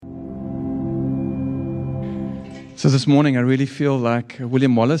So this morning I really feel like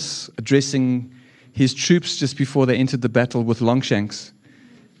William Wallace addressing his troops just before they entered the battle with Longshanks.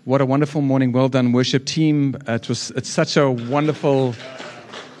 What a wonderful morning. Well done, worship team. It's such a wonderful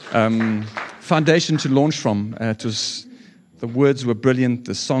foundation to launch from. The words were brilliant,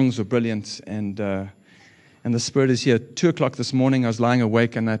 the songs were brilliant, and the Spirit is here. 2 o'clock this morning I was lying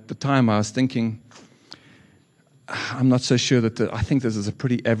awake, and at the time I was thinking, I'm not so sure I think this is a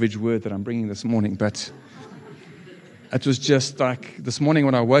pretty average word that I'm bringing this morning, but it was just like this morning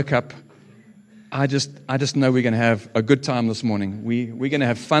when I woke up, I just know we're going to have a good time this morning. We're going to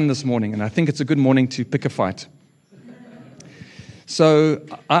have fun this morning, and I think it's a good morning to pick a fight. So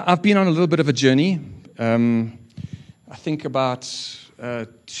I've been on a little bit of a journey. I think about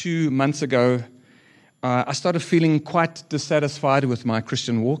 2 months ago, I started feeling quite dissatisfied with my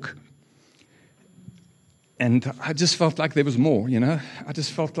Christian walk. And I just felt like there was more, I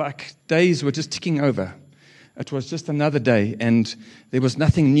just felt like days were just ticking over. It was just another day, and there was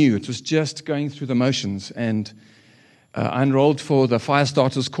nothing new. It was just going through the motions. And I enrolled for the Fire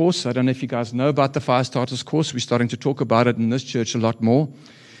Starters course. I don't know if you guys know about the Fire Starters course. We're starting to talk about it in this church a lot more.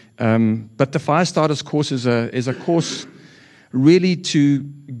 But the Fire Starters course is a course really to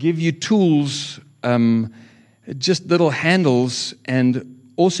give you tools, just little handles, and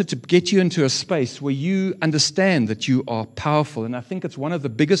also to get you into a space where you understand that you are powerful. And I think it's one of the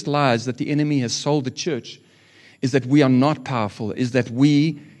biggest lies that the enemy has sold the church, is that we are not powerful, is that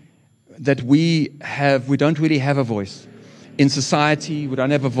we don't really have a voice. In society, we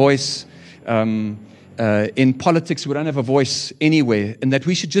don't have a voice. In politics, we don't have a voice anywhere. And that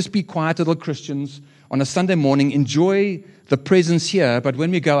we should just be quiet little Christians on a Sunday morning, enjoy the presence here, but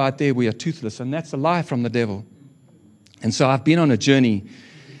when we go out there, we are toothless. And that's a lie from the devil. And so I've been on a journey.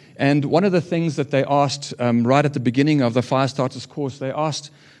 And one of the things that they asked right at the beginning of the Fire Starters course, they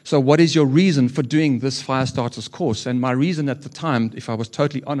asked, so what is your reason for doing this Fire Starters course? And my reason at the time, if I was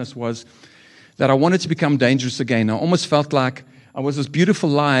totally honest, was that I wanted to become dangerous again. I almost felt like I was this beautiful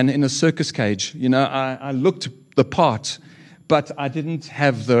lion in a circus cage. I looked the part, but I didn't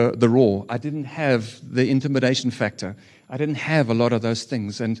have the roar. I didn't have the intimidation factor. I didn't have a lot of those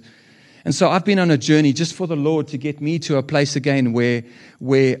things. And so I've been on a journey just for the Lord to get me to a place again where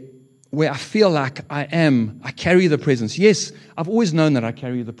I feel like I carry the presence. Yes, I've always known that I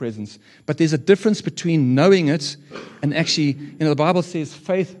carry the presence, but there's a difference between knowing it and actually, the Bible says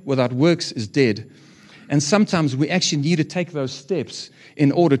faith without works is dead. And sometimes we actually need to take those steps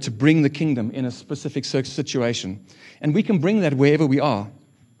in order to bring the kingdom in a specific situation. And we can bring that wherever we are.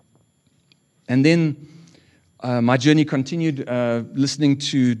 And then my journey continued listening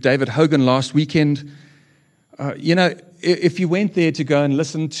to David Hogan last weekend. If you went there to go and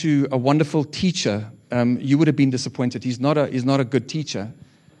listen to a wonderful teacher, you would have been disappointed. He's not a good teacher.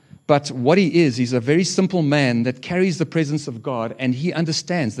 But what he is, he's a very simple man that carries the presence of God, and he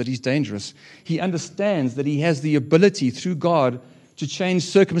understands that he's dangerous. He understands that he has the ability through God to change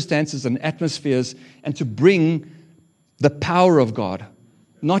circumstances and atmospheres and to bring the power of God.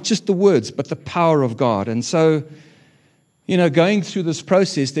 Not just the words, but the power of God. And so, going through this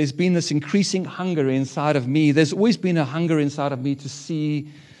process, there's been this increasing hunger inside of me. There's always been a hunger inside of me to see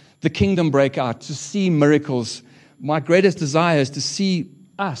the kingdom break out, to see miracles. My greatest desire is to see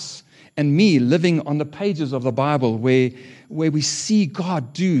us and me living on the pages of the Bible where we see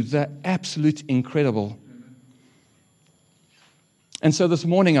God do the absolute incredible. And so this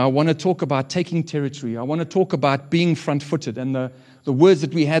morning I want to talk about taking territory. I want to talk about being front-footed. And the words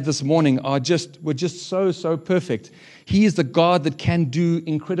that we had this morning were just so perfect. He is the God that can do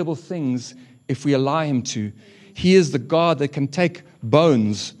incredible things if we allow Him to. He is the God that can take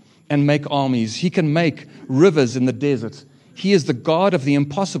bones and make armies. He can make rivers in the desert. He is the God of the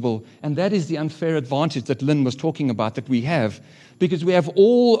impossible. And that is the unfair advantage that Lynn was talking about that we have. Because we have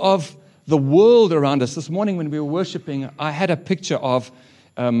all of the world around us. This morning when we were worshiping, I had a picture of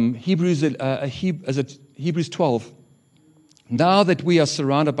Hebrews 12. Now that we are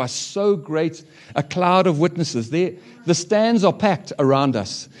surrounded by so great a cloud of witnesses, the stands are packed around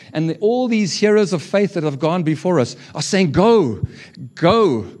us. And all these heroes of faith that have gone before us are saying, go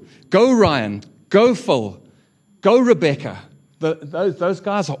Ryan, go Phil, go Rebecca. Those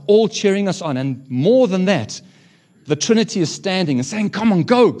guys are all cheering us on. And more than that, the Trinity is standing and saying, come on,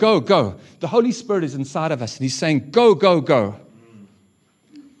 go. The Holy Spirit is inside of us, and He's saying, go.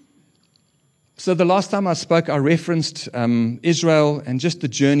 So the last time I spoke, I referenced Israel and just the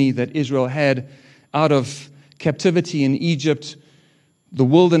journey that Israel had out of captivity in Egypt, the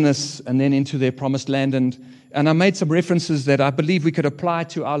wilderness, and then into their promised land. And I made some references that I believe we could apply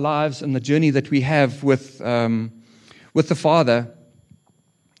to our lives and the journey that we have with the Father.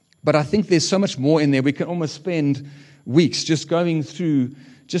 But I think there's so much more in there. We can almost spend weeks just going through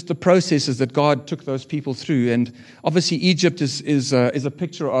just the processes that God took those people through. And obviously Egypt is a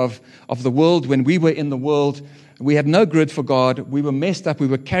picture of the world. When we were in the world, we had no grid for God. We were messed up. We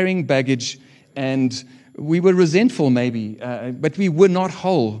were carrying baggage, and we were resentful maybe, but we were not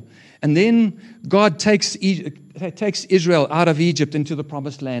whole. And then God takes Israel out of Egypt into the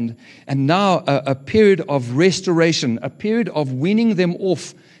promised land. And now a period of restoration, a period of weaning them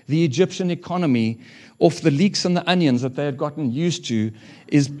off the Egyptian economy, off the leeks and the onions that they had gotten used to,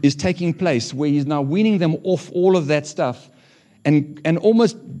 is taking place, where he's now weaning them off all of that stuff and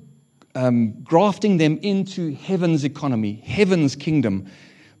almost grafting them into heaven's economy, heaven's kingdom.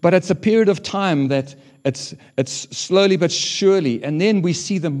 But it's a period of time that it's slowly but surely. And then we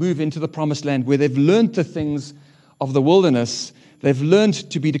see them move into the promised land, where they've learned the things of the wilderness. They've learned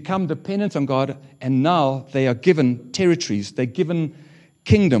to become dependent on God. And now they are given territories. They're given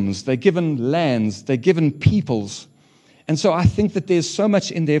kingdoms. They're given lands. They're given peoples. And so I think that there's so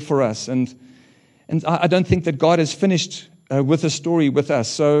much in there for us. And I don't think that God has finished with a story with us.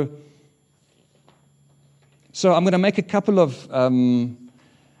 So I'm going to make a couple of...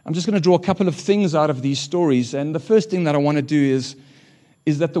 I'm just going to draw a couple of things out of these stories. And the first thing that I want to do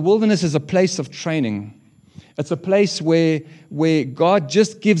is that the wilderness is a place of training. It's a place where God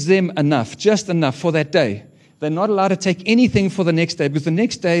just gives them enough, just enough for that day. They're not allowed to take anything for the next day, because the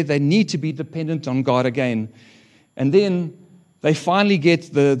next day they need to be dependent on God again. And then they finally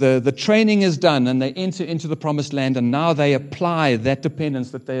get the training is done, and they enter into the promised land, and now they apply that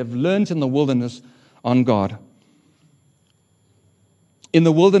dependence that they have learned in the wilderness on God. In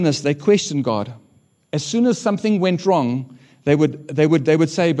the wilderness, they questioned God. As soon as something went wrong, they would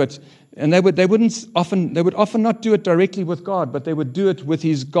say, they would often not do it directly with God, but they would do it with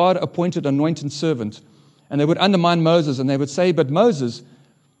his God-appointed anointed servant. And they would undermine Moses, and they would say, but Moses,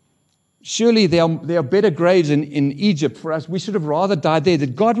 surely there are better graves in Egypt for us. We should have rather died there.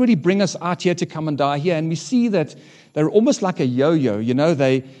 Did God really bring us out here to come and die here? And we see that they're almost like a yo-yo. You know,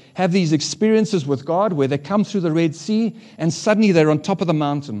 they have these experiences with God where they come through the Red Sea, and suddenly they're on top of the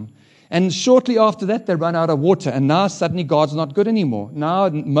mountain. And shortly after that, they run out of water. And now suddenly God's not good anymore. Now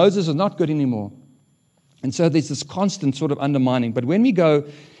Moses is not good anymore. And so there's this constant sort of undermining. But when we go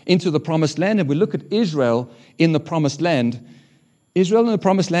into the promised land and we look at Israel in the promised land, Israel in the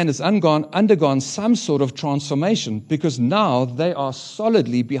promised land has undergone some sort of transformation, because now they are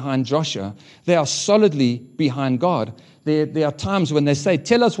solidly behind Joshua. They are solidly behind God. There are times when they say,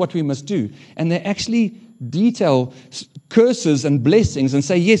 tell us what we must do. And they actually detail curses and blessings and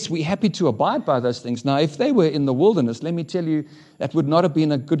say, yes, we're happy to abide by those things. Now, if they were in the wilderness, let me tell you, that would not have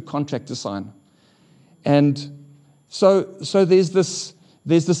been a good contract to sign. And so there's this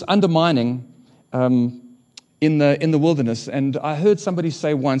undermining in the wilderness. And I heard somebody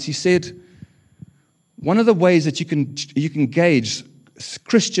say once, he said, one of the ways that you can gauge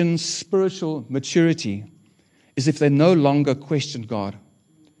Christian spiritual maturity is if they no longer question God.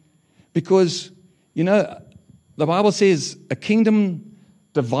 Because, you know, the Bible says a kingdom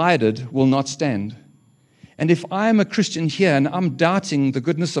divided will not stand. And if I am a Christian here and I'm doubting the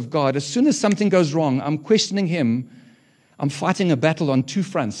goodness of God, as soon as something goes wrong, I'm questioning him. I'm fighting a battle on two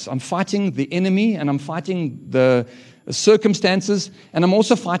fronts. I'm fighting the enemy, and I'm fighting the circumstances, and I'm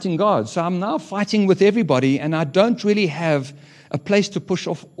also fighting God. So I'm now fighting with everybody, and I don't really have a place to push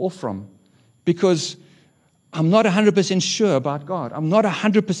off from, because I'm not 100% sure about God. I'm not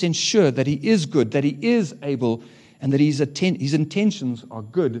 100% sure that he is good, that he is able, and that his intentions are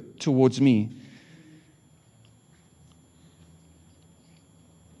good towards me.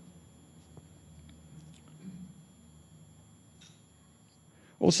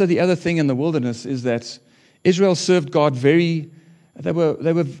 Also, the other thing in the wilderness is that Israel served God it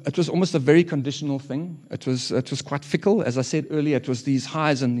was almost a very conditional thing. It was quite fickle. As I said earlier, it was these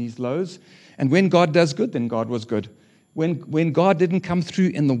highs and these lows. And when God does good, then God was good. When God didn't come through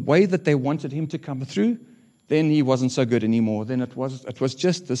in the way that they wanted him to come through, then he wasn't so good anymore. Then it was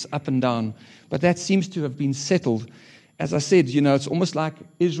just this up and down. But that seems to have been settled. As I said, you know, it's almost like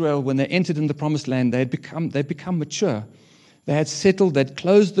Israel, when they entered in the promised land, they'd become mature. They had settled, they'd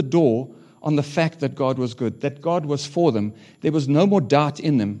closed the door on the fact that God was good, that God was for them. There was no more doubt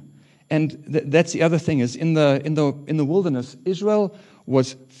in them. And that's the other thing, is in the wilderness, Israel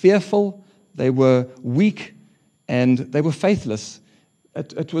was fearful, they were weak, and they were faithless.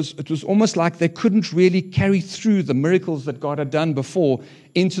 It was almost like they couldn't really carry through the miracles that God had done before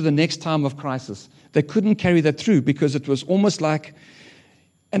into the next time of crisis. They couldn't carry that through, because it was almost like,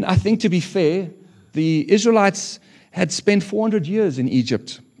 and I think, to be fair, the Israelites had spent 400 years in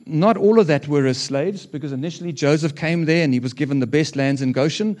Egypt. not all of that were as slaves, because initially Joseph came there and he was given the best lands in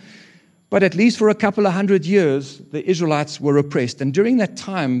Goshen. But at least for a couple of 100 years, the Israelites were oppressed. And during that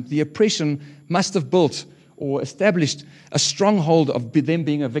time, the oppression must have built or established a stronghold of them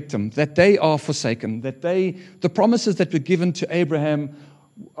being a victim, that they are forsaken, that the promises that were given to Abraham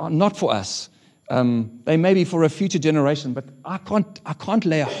are not for us. They may be for a future generation, but I can't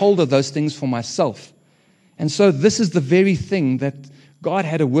lay a hold of those things for myself. And so this is the very thing that God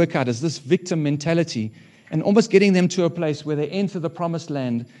had to work out, is this victim mentality, and almost getting them to a place where they enter the promised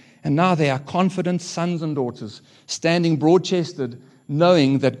land. And now they are confident sons and daughters, standing broad-chested,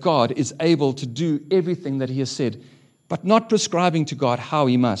 knowing that God is able to do everything that He has said, but not prescribing to God how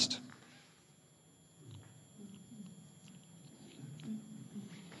He must.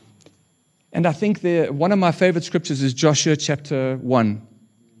 And I think one of my favorite scriptures is Joshua chapter 1.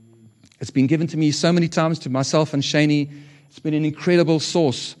 It's been given to me so many times, to myself and Shani. It's been an incredible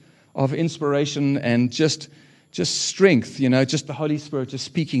source of inspiration and just strength, just the Holy Spirit just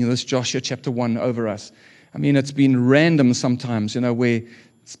speaking this Joshua chapter 1 over us. I mean, it's been random sometimes, where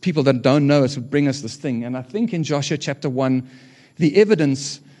people that don't know us would bring us this thing. And I think in Joshua chapter 1, the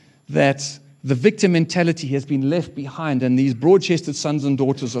evidence that the victim mentality has been left behind and these broad-chested sons and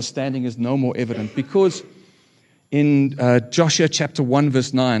daughters are standing is no more evident. Because in Joshua chapter 1,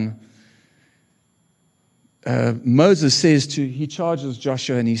 verse 9, Moses he charges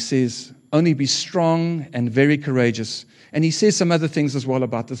Joshua and he says, only be strong and very courageous. And he says some other things as well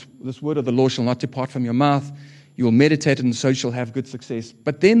about this word of the law shall not depart from your mouth. You will meditate and so shall have good success.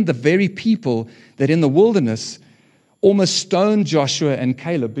 But then the very people that in the wilderness almost stoned Joshua and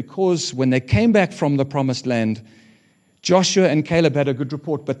Caleb, because when they came back from the promised land, Joshua and Caleb had a good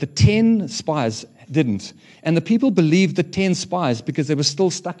report, but the 10 spies didn't. And the people believed the 10 spies because they were still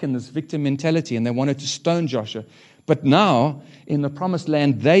stuck in this victim mentality and they wanted to stone Joshua. But now, in the promised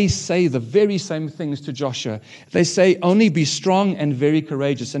land, they say the very same things to Joshua. They say, only be strong and very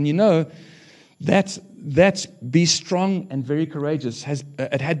courageous. And that be strong and very courageous,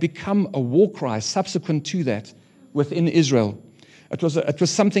 it had become a war cry subsequent to that within Israel. It was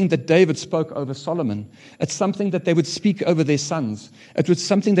something that David spoke over Solomon. It's something that they would speak over their sons. It was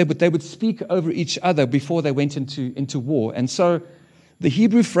something they would speak over each other before they went into war. And so the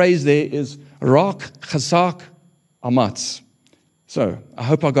Hebrew phrase there is rak, chazak, amatz. So I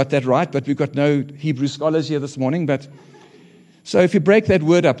hope I got that right, but we've got no Hebrew scholars here this morning. So if you break that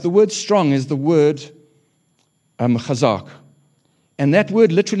word up, the word strong is the word chazak. And that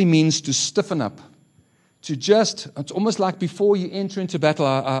word literally means to stiffen up. It's almost like before you enter into battle.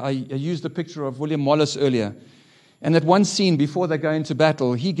 I used the picture of William Wallace earlier. And that one scene before they go into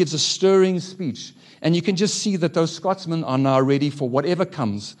battle, he gives a stirring speech. And you can just see that those Scotsmen are now ready for whatever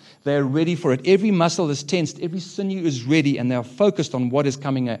comes. They're ready for it. Every muscle is tensed. Every sinew is ready. And they are focused on what is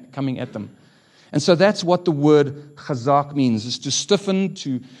coming at them. And so that's what the word chazak means, is to stiffen,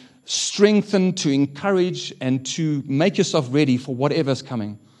 to strengthen, to encourage, and to make yourself ready for whatever's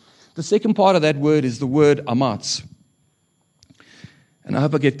coming. The second part of that word is the word amatz. And I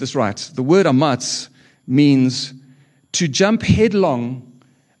hope I get this right. The word amatz means to jump headlong,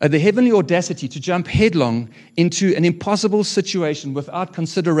 the heavenly audacity to jump headlong into an impossible situation without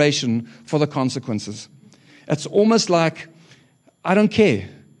consideration for the consequences. It's almost like, I don't care,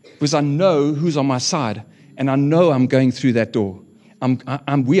 because I know who's on my side, and I know I'm going through that door.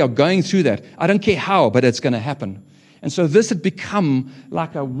 We are going through that. I don't care how, but it's going to happen. And so this had become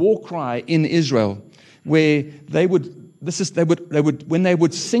like a war cry in Israel, where when they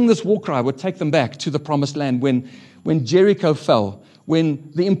would sing this war cry, would take them back to the promised land. When Jericho fell,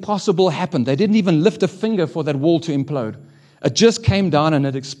 when the impossible happened, they didn't even lift a finger for that wall to implode. It just came down and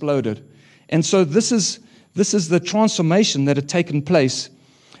it exploded. And so this is the transformation that had taken place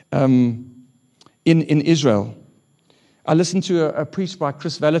in Israel. I listened to a preach by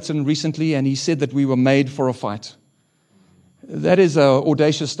Chris Valentin recently, and he said that we were made for a fight. That is an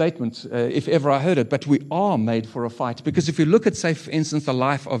audacious statement, if ever I heard it, but we are made for a fight. Because if you look at, say, for instance, the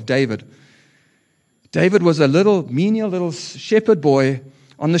life of David. David was a menial little shepherd boy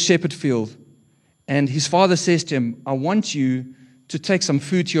on the shepherd field. And his father says to him, I want you to take some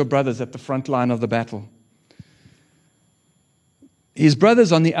food to your brothers at the front line of the battle. His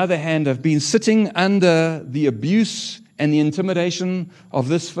brothers, on the other hand, have been sitting under the abuse and the intimidation of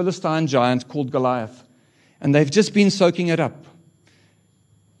this Philistine giant called Goliath. And they've just been soaking it up.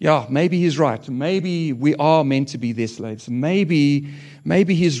 Yeah, maybe he's right. Maybe we are meant to be their slaves. Maybe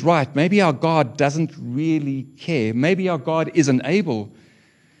he's right. Maybe our God doesn't really care. Maybe our God isn't able.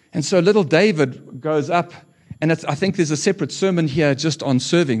 And so little David goes up, and I think there's a separate sermon here just on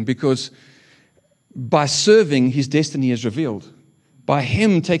serving, because by serving, his destiny is revealed. by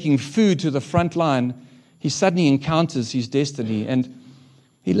him taking food to the front line, he suddenly encounters his destiny. And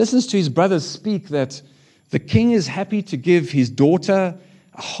he listens to his brothers speak that the king is happy to give his daughter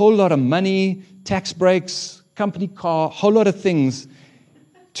a whole lot of money, tax breaks, company car, a whole lot of things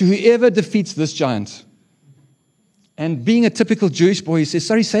to whoever defeats this giant. And being a typical Jewish boy, he says,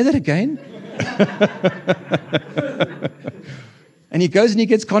 sorry, say that again? And he goes and he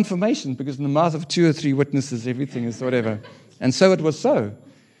gets confirmation, because in the mouth of 2 or 3 witnesses, everything is whatever. And so it was so.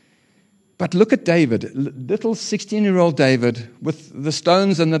 But look at David, little 16-year-old David, with the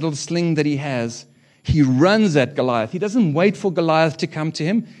stones and the little sling that he has. He runs at Goliath. He doesn't wait for Goliath to come to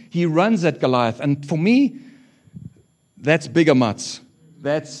him. He runs at Goliath. And for me, that's bigger mutts.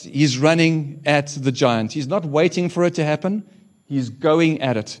 He's running at the giant. He's not waiting for it to happen. He's going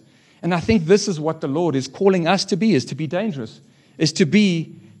at it. And I think this is what the Lord is calling us to be, is to be dangerous, is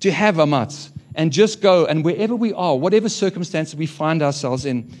to have a mutts and just go. And wherever we are, whatever circumstances we find ourselves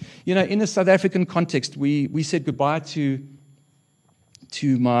in, in the South African context, we said goodbye to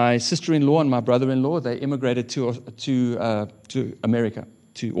my sister-in-law and my brother-in-law. They immigrated to America,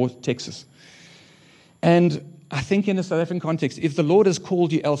 to Texas. And I think in a South African context, if the Lord has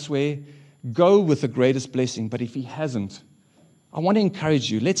called you elsewhere, go with the greatest blessing. But if he hasn't, I want to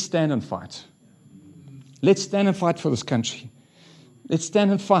encourage you, let's stand and fight. Let's stand and fight for this country. Let's stand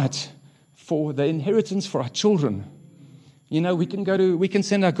and fight for the inheritance for our children. We can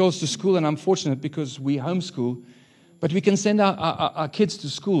send our girls to school, and I'm fortunate because we homeschool, but we can send our kids to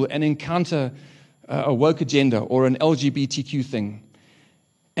school and encounter a woke agenda or an LGBTQ thing.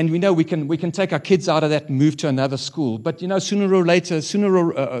 And we know we can take our kids out of that and move to another school. But sooner or later,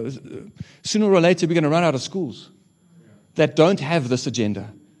 we're going to run out of schools that don't have this agenda,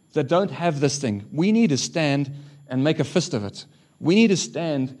 that don't have this thing. We need to stand and make a fist of it. We need to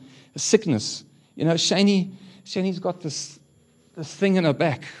stand sickness. Shani's got this thing in her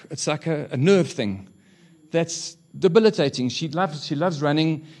back. It's like a nerve thing that's debilitating. She loves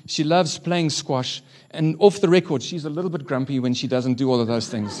running. She loves playing squash. And off the record, she's a little bit grumpy when she doesn't do all of those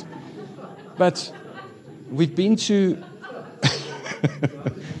things. But we've been to...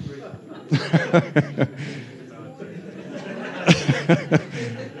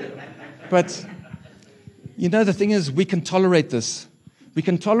 But, the thing is, we can tolerate this. We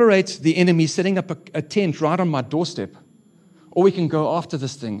can tolerate the enemy setting up a tent right on my doorstep. Or we can go after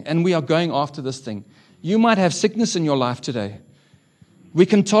this thing. And we are going after this thing. You might have sickness in your life today. We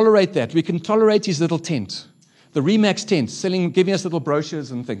can tolerate that. We can tolerate his little tent, the Remax tent, giving us little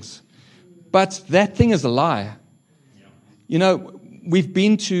brochures and things. But that thing is a lie. We've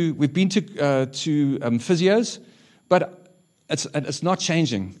been to physios, but it's not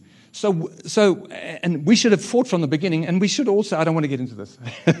changing. So, and we should have fought from the beginning, and we should also. I don't want to get into this.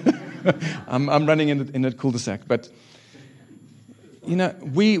 I'm running in a cul-de-sac, but.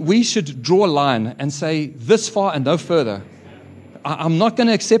 We should draw a line and say, this far and no further. I'm not going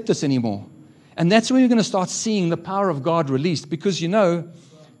to accept this anymore. And that's when you're going to start seeing the power of God released. Because, the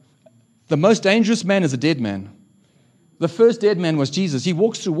most dangerous man is a dead man. The first dead man was Jesus. He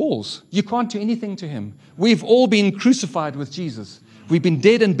walks through walls. You can't do anything to him. We've all been crucified with Jesus. We've been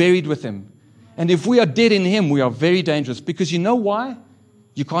dead and buried with him. And if we are dead in him, we are very dangerous. Because you know why?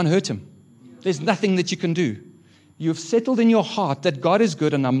 You can't hurt him. There's nothing that you can do. You've settled in your heart that God is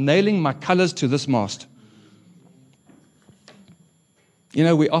good, and I'm nailing my colors to this mast.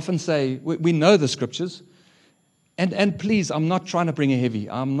 We often say, we know the scriptures, and please, I'm not trying to bring a heavy.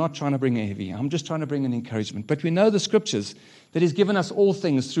 I'm just trying to bring an encouragement. But we know the scriptures, that he's given us all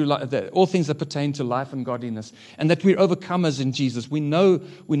things all things that pertain to life and godliness, and that we're overcomers in Jesus. We know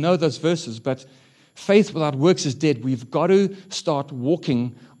those verses, but faith without works is dead. We've got to start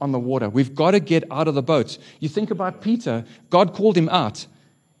walking on the water. We've got to get out of the boat. You think about Peter, God called him out.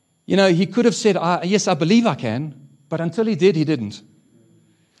 He could have said, yes, I believe I can, but until he did, he didn't.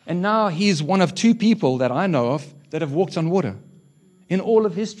 And now he's one of 2 people that I know of that have walked on water in all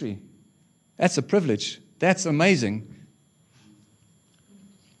of history. That's a privilege. That's amazing.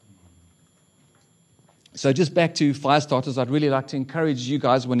 So just back to fire starters, I'd really like to encourage you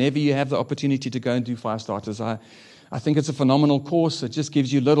guys, whenever you have the opportunity to go and do fire starters. I think it's a phenomenal course. It just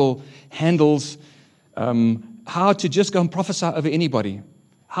gives you little handles, how to just go and prophesy over anybody,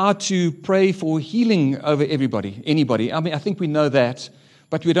 how to pray for healing over anybody. I think we know that,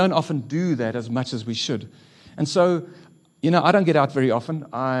 but we don't often do that as much as we should. And so, I don't get out very often.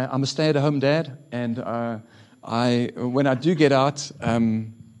 I'm a stay-at-home dad, and when I do get out,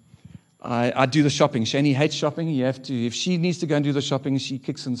 I do the shopping. Shani hates shopping. If she needs to go and do the shopping, she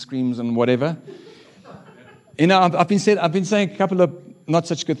kicks and screams and whatever. I've been saying a couple of not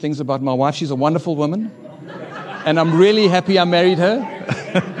such good things about my wife. She's a wonderful woman. And I'm really happy I married her.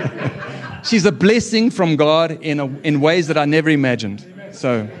 She's a blessing from God in ways that I never imagined.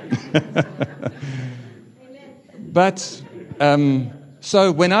 So, but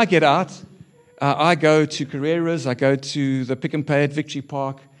so when I get out, I go to Carreras, I go to the Pick and Pay at Victory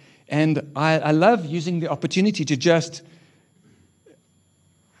Park, and I love using the opportunity to just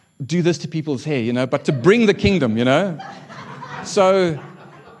do this to people's hair, but to bring the kingdom, So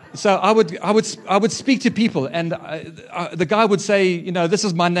I would speak to people, and the guy would say, this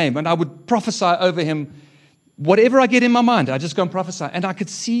is my name, and I would prophesy over him. Whatever I get in my mind, I just go and prophesy. And I could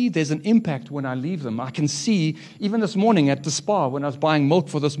see there's an impact when I leave them. I can see, even this morning at the spa, when I was buying milk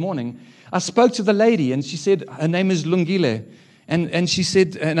for this morning, I spoke to the lady, and she said, her name is Lungile. And she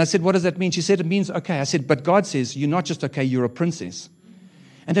said, and I said, what does that mean? She said, it means okay. I said, but God says, you're not just okay, you're a princess.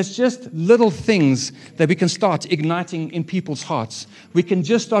 And it's just little things that we can start igniting in people's hearts. We can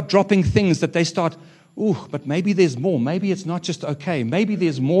just start dropping things that they start, but maybe there's more. Maybe it's not just okay. Maybe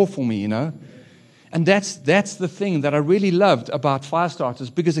there's more for me, And that's the thing that I really loved about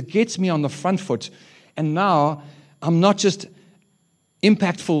Firestarters, because it gets me on the front foot. And now I'm not just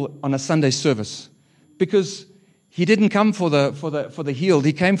impactful on a Sunday service, because he didn't come for the healed.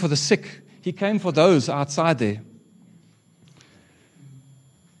 He came for the sick. He came for those outside there.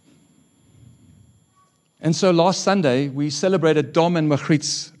 And so last Sunday we celebrated Dom and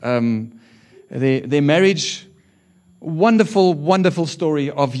Magriet's their marriage. Wonderful, wonderful story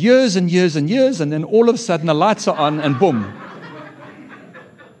of years and years and years, and then all of a sudden the lights are on and boom.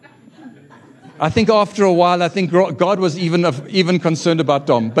 I think after a while, God was even concerned about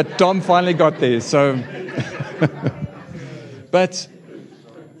Dom, but Dom finally got there. So, but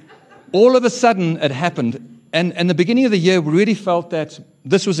all of a sudden it happened, and the beginning of the year we really felt that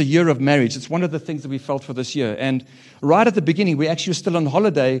this was a year of marriage. It's one of the things that we felt for this year. And right at the beginning, we actually were still on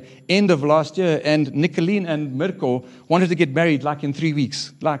holiday, end of last year, and Nicolene and Mirko wanted to get married like in 3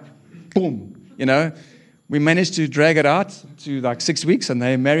 weeks. Like, boom, We managed to drag it out to like 6 weeks, and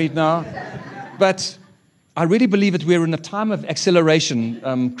they're married now. But I really believe that we're in a time of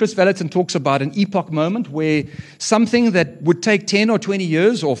acceleration. Chris Valentin talks about an epoch moment where something that would take 10 or 20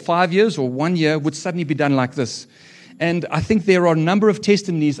 years or 5 years or 1 year would suddenly be done like this. And I think there are a number of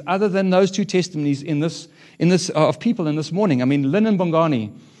testimonies other than those two testimonies in this of people in this morning. I mean, Lynn and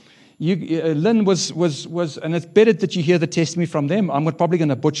Bongani. Lynn was, and it's better that you hear the testimony from them. I'm probably going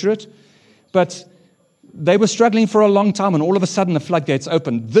to butcher it, but they were struggling for a long time, and all of a sudden the floodgates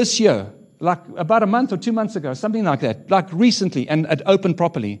opened this year, like about a month or 2 months ago, something like that, like recently, and it opened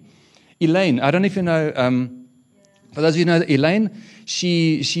properly. Elaine, I don't know if you know. For those of you who know Elaine,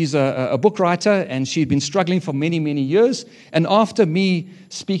 she's a book writer, and she'd been struggling for many, many years. And after me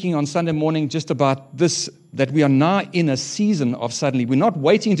speaking on Sunday morning just about this, that we are now in a season of suddenly. We're not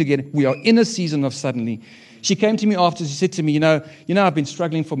waiting to get it. We are in a season of suddenly. She came to me after. She said to me, I've been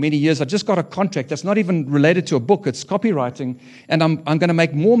struggling for many years. I just got a contract that's not even related to a book. It's copywriting. And I'm going to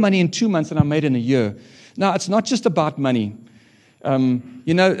make more money in 2 months than I made in a year. Now, it's not just about money.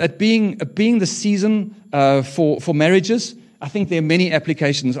 At being the season for marriages, I think there are many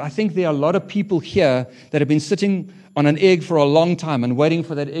applications. I think there are a lot of people here that have been sitting on an egg for a long time and waiting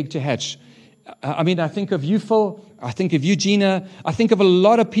for that egg to hatch. I think of you, Phil. I think of you, Gina. I think of a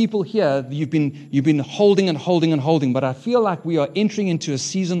lot of people here that you've been holding and holding and holding. But I feel like we are entering into a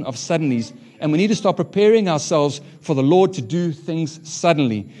season of suddenlies, and we need to start preparing ourselves for the Lord to do things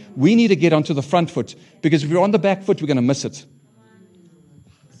suddenly. We need to get onto the front foot, because if we're on the back foot, we're going to miss it.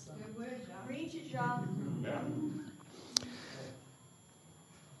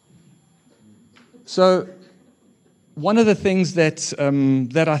 So, one of the things that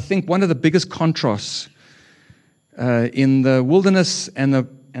I think one of the biggest contrasts in the wilderness and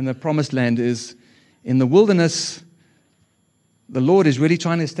the promised land is, in the wilderness, the Lord is really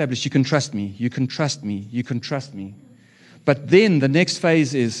trying to establish, you can trust me, you can trust me, you can trust me. But then the next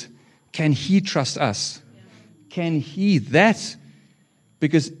phase is, can He trust us? Can He that?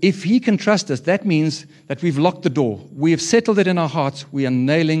 Because if He can trust us, that means that we've locked the door. We have settled it in our hearts. We are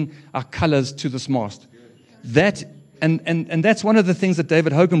nailing our colors to this mast. That and that's one of the things that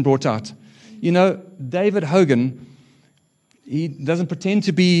David Hogan brought out. David Hogan, he doesn't pretend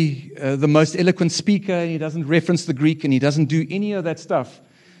to be the most eloquent speaker. He doesn't reference the Greek, and he doesn't do any of that stuff.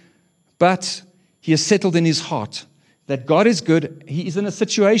 But he has settled in his heart that God is good. He is in a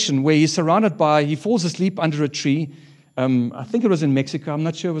situation where he's surrounded by, he falls asleep under a tree. I think it was in Mexico. I'm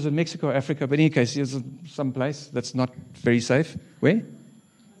not sure it was in Mexico or Africa, but in any case, he was some place that's not very safe. Where?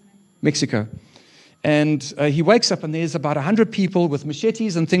 Mexico. And he wakes up, and there's about 100 people with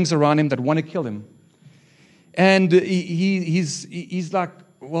machetes and things around him that want to kill him. And he's like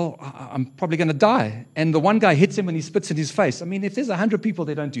well, I'm probably going to die. And the one guy hits him and he spits in his face. I mean, if there's 100 people,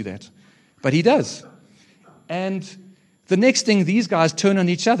 they don't do that. But he does. And the next thing, these guys turn on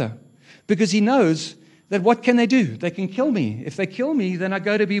each other because he knows that what can they do? They can kill me. If they kill me, then I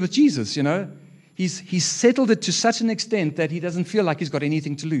go to be with Jesus, you know. He's settled it to such an extent that he doesn't feel like he's got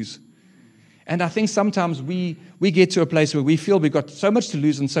anything to lose. And I think sometimes we get to a place where we feel we've got so much to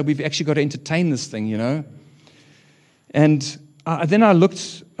lose, and so we've actually got to entertain this thing, you know. And then I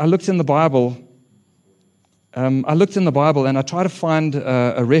looked in the Bible. And I tried to find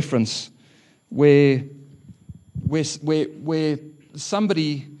a reference where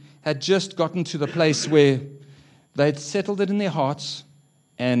somebody had just gotten to the place where they'd settled it in their hearts,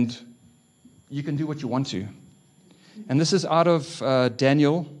 and you can do what you want to. And this is out of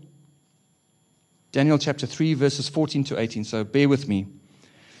Daniel chapter 3, verses 14 to 18. So bear with me.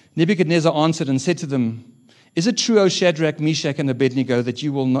 Nebuchadnezzar answered and said to them, "Is it true, O Shadrach, Meshach, and Abednego, that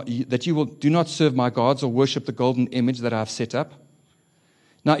you do not serve my gods or worship the golden image that I have set up?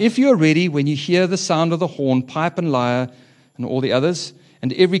 Now, if you are ready, when you hear the sound of the horn, pipe, and lyre, and all the others,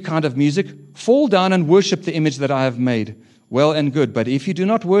 and every kind of music, fall down and worship the image that I have made. Well and good. But if you do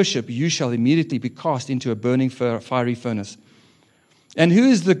not worship, you shall immediately be cast into a burning fiery furnace. And who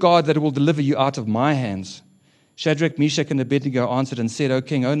is the God that will deliver you out of my hands?" Shadrach, Meshach, and Abednego answered and said, "O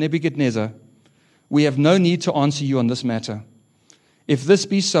king, O Nebuchadnezzar, we have no need to answer you on this matter. If this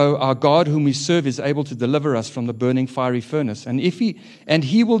be so, our God whom we serve is able to deliver us from the burning fiery furnace. And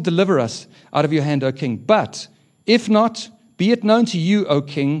he will deliver us out of your hand, O king. But if not, be it known to you, O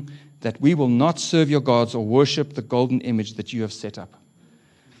king, that we will not serve your gods or worship the golden image that you have set up."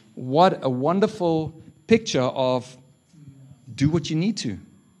 What a wonderful picture of do what you need to.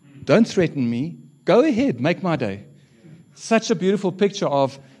 Don't threaten me. Go ahead, make my day. Such a beautiful picture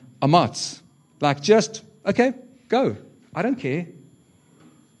of amatz. Like just, okay, go. I don't care.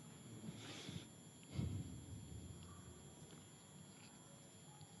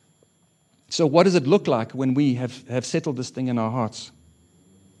 So what does it look like when we have settled this thing in our hearts?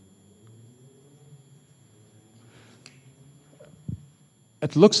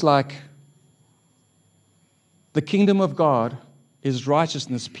 It looks like the kingdom of God is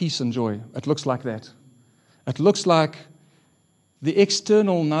righteousness, peace, and joy. It looks like that. It looks like the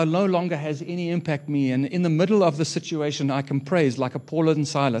external no longer has any impact on me. And in the middle of the situation, I can praise like a Paul and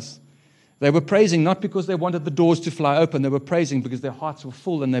Silas. They were praising not because they wanted the doors to fly open. They were praising because their hearts were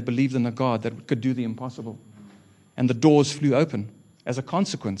full and they believed in a God that could do the impossible. And the doors flew open as a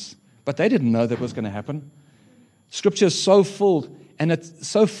consequence. But they didn't know that was going to happen. Scripture is so full, and it's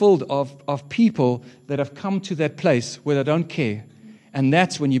so full of people that have come to that place where they don't care. And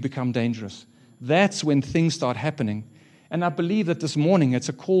that's when you become dangerous. That's when things start happening. And I believe that this morning it's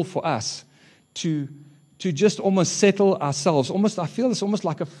a call for us to just almost settle ourselves. I feel it's almost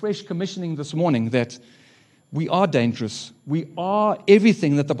like a fresh commissioning this morning that we are dangerous. We are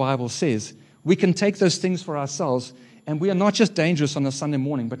everything that the Bible says. We can take those things for ourselves, and we are not just dangerous on a Sunday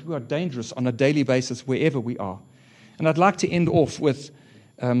morning, but we are dangerous on a daily basis wherever we are. And I'd like to end off with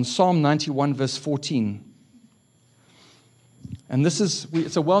Psalm 91, verse 14. And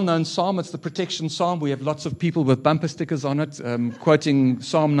it's a well-known psalm. It's the protection psalm. We have lots of people with bumper stickers on it quoting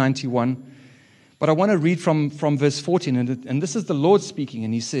Psalm 91. But I want to read from verse 14. And this is the Lord speaking.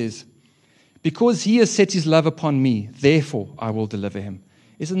 And he says, "Because he has set his love upon me, therefore I will deliver him."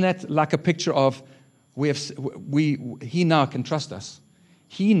 Isn't that like a picture of he now can trust us?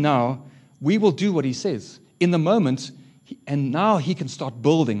 We will do what he says. In the moment, and now he can start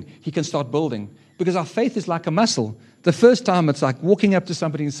building. He can start building. Because our faith is like a muscle. The first time it's like walking up to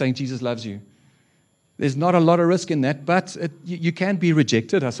somebody and saying, "Jesus loves you." There's not a lot of risk in that, but you can be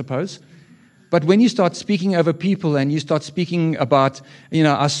rejected, I suppose. But when you start speaking over people and you start speaking about,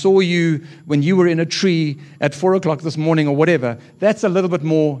 I saw you when you were in a tree at 4 o'clock this morning or whatever, that's a little bit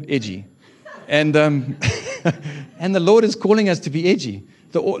more edgy. And and the Lord is calling us to be edgy.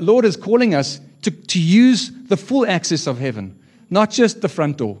 The Lord is calling us to use the full access of heaven, not just the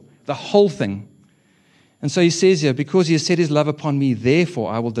front door, the whole thing. And so he says here, "Because he has set his love upon me,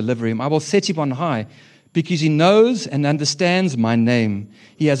 therefore I will deliver him. I will set him on high, because he knows and understands my name.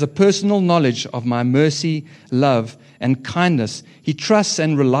 He has a personal knowledge of my mercy, love, and kindness. He trusts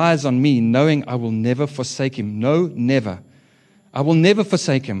and relies on me, knowing I will never forsake him." No, never. I will never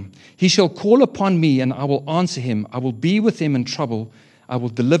forsake him. "He shall call upon me, and I will answer him. I will be with him in trouble. I will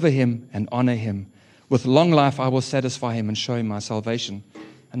deliver him and honor him. With long life I will satisfy him and show him my salvation."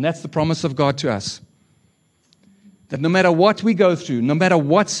 And that's the promise of God to us. That no matter what we go through, no matter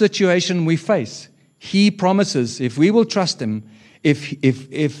what situation we face, he promises if we will trust him, if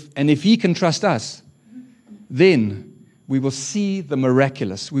he can trust us, then we will see the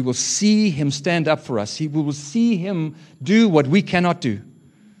miraculous. We will see him stand up for us. We will see him do what we cannot do.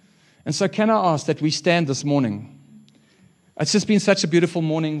 And so can I ask that we stand this morning? It's just been such a beautiful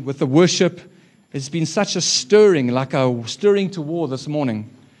morning with the worship. It's been such a stirring, like a stirring to war this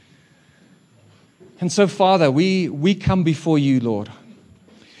morning. And so, Father, we come before you, Lord.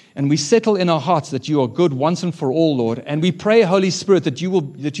 And we settle in our hearts that you are good once and for all, Lord. And we pray, Holy Spirit, that you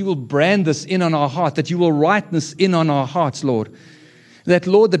will brand this in on our heart, that you will write this in on our hearts, Lord. That,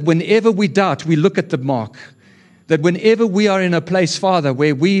 Lord, that whenever we doubt, we look at the mark. That whenever we are in a place, Father,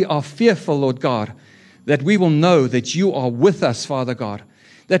 where we are fearful, Lord God, that we will know that you are with us, Father God.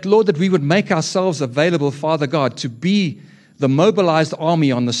 That, Lord, that we would make ourselves available, Father God, to be the mobilized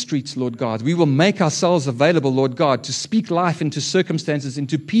army on the streets, Lord God. We will make ourselves available, Lord God, to speak life into circumstances,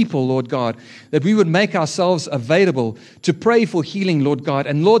 into people, Lord God. That we would make ourselves available to pray for healing, Lord God.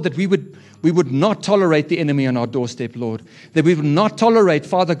 And, Lord, that we would not tolerate the enemy on our doorstep, Lord. That we would not tolerate,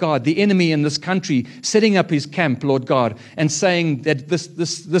 Father God, the enemy in this country setting up his camp, Lord God, and saying that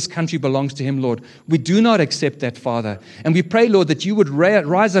this country belongs to him, Lord. We do not accept that, Father. And we pray, Lord, that you would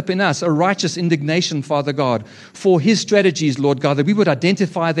rise up in us a righteous indignation, Father God, for his strategies, Lord God, that we would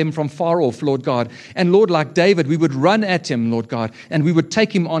identify them from far off, Lord God. And, Lord, like David, we would run at him, Lord God, and we would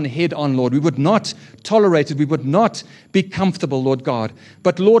take him on head on, Lord. We would not tolerate it. We would not be comfortable, Lord God.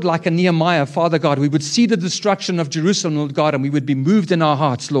 But, Lord, like a Nehemiah, Father God, we would see the destruction of Jerusalem, Lord God, and we would be moved in our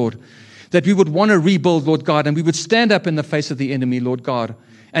hearts, Lord, that we would want to rebuild, Lord God, and we would stand up in the face of the enemy, Lord God,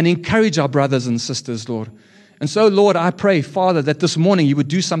 and encourage our brothers and sisters, Lord. And so, Lord, I pray, Father, that this morning you would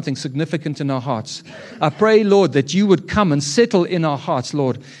do something significant in our hearts. I pray, Lord, that you would come and settle in our hearts,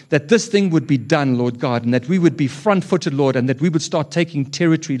 Lord, that this thing would be done, Lord God, and that we would be front-footed, Lord, and that we would start taking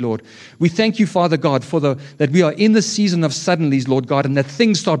territory, Lord. We thank you, Father God, that we are in the season of suddenlies, Lord God, and that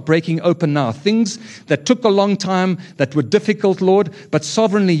things start breaking open now. Things that took a long time, that were difficult, Lord, but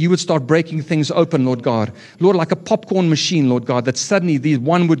sovereignly you would start breaking things open, Lord God. Lord, like a popcorn machine, Lord God, that suddenly the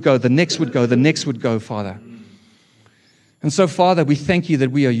one would go, the next would go, the next would go, Father. And so, Father, we thank you that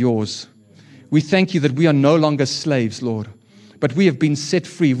we are yours. We thank you that we are no longer slaves, Lord, but we have been set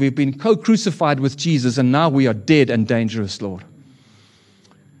free. We've been co-crucified with Jesus, and now we are dead and dangerous, Lord.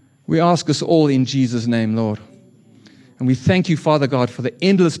 We ask us all in Jesus' name, Lord. And we thank you, Father God, for the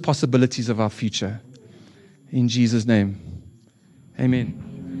endless possibilities of our future. In Jesus' name, amen.